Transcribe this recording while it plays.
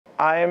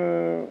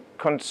I'm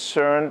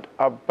concerned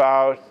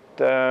about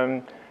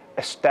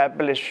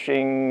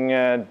establishing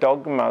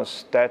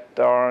dogmas that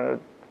are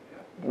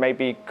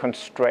maybe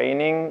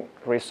constraining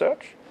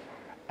research,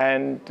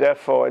 and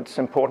therefore it's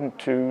important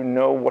to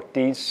know what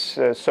these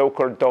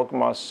so-called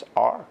dogmas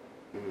are.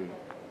 Mm.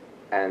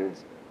 And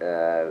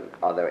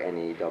are there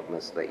any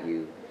dogmas that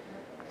you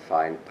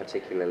find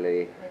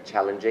particularly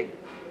challenging?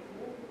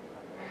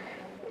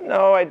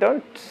 No, I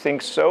don't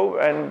think so.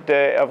 And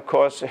of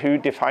course, who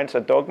defines a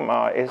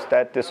dogma? Is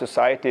that the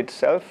society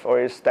itself, or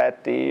is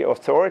that the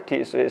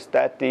authorities, or is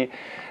that the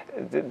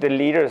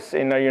leaders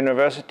in a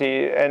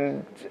university?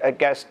 And I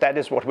guess that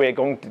is what we're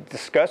going to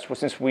discuss,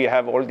 since we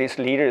have all these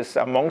leaders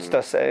amongst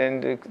us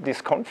in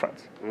this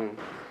conference. Mm.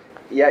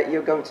 Yeah,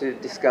 you're going to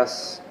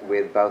discuss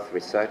with both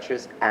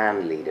researchers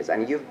and leaders,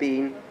 and you've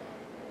been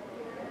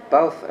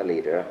both a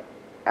leader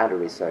and a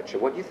researcher.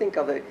 What do you think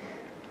are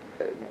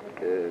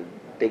the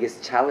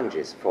biggest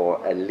challenges for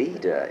a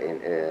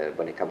leader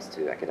when it comes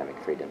to academic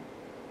freedom?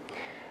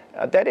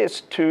 That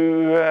is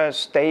to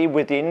stay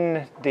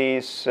within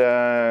these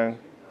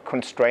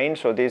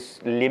constraints or these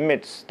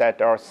limits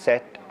that are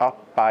set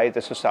up by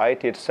the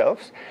society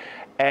itself,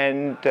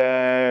 and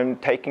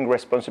taking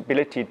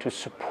responsibility to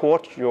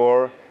support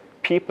your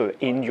people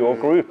in your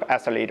group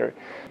as a leader.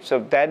 So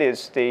that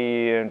is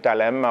the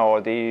dilemma, or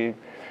the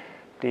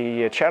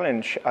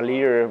challenge a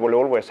leader will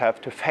always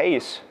have to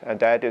face, and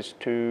that is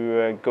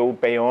to go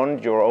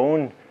beyond your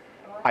own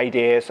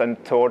ideas and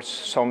thoughts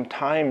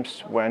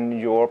sometimes when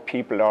your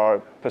people are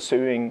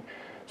pursuing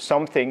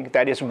something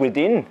that is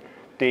within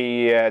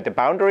the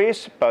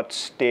boundaries, but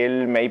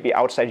still maybe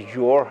outside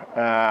your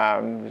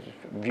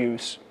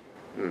views.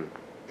 Mm.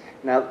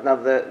 Now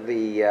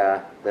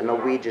the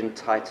Norwegian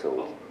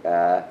title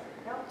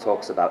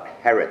talks about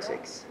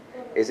heretics.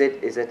 Is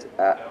it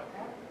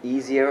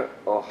easier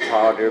or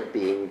harder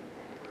being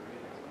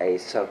a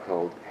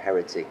so-called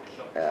heretic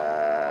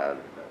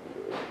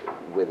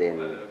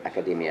within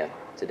academia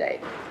today?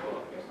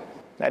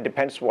 That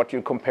depends what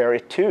you compare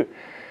it to.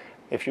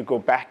 If you go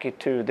back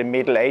to the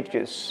Middle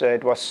Ages,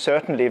 it was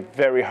certainly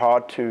very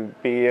hard to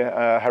be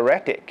a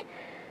heretic.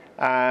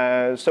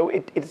 So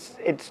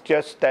it's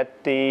just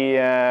that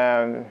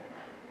the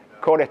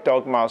call it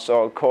dogmas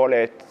or call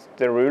it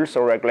the rules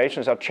or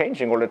regulations are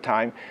changing all the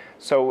time.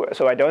 So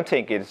I don't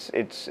think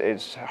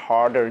it's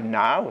harder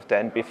now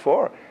than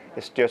before.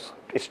 It's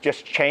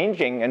just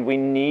changing, and we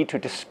need to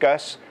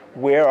discuss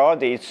where are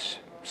these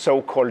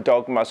so-called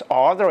dogmas.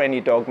 Are there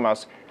any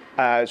dogmas?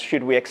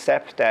 Should we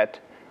accept that?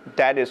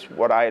 That is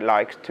what I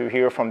like to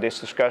hear from this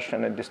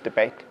discussion and this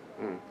debate.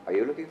 Mm. Are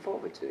you looking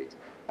forward to it?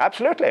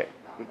 Absolutely.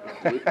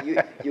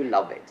 you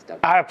love it, don't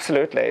you?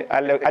 Absolutely.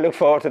 I look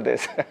forward to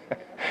this.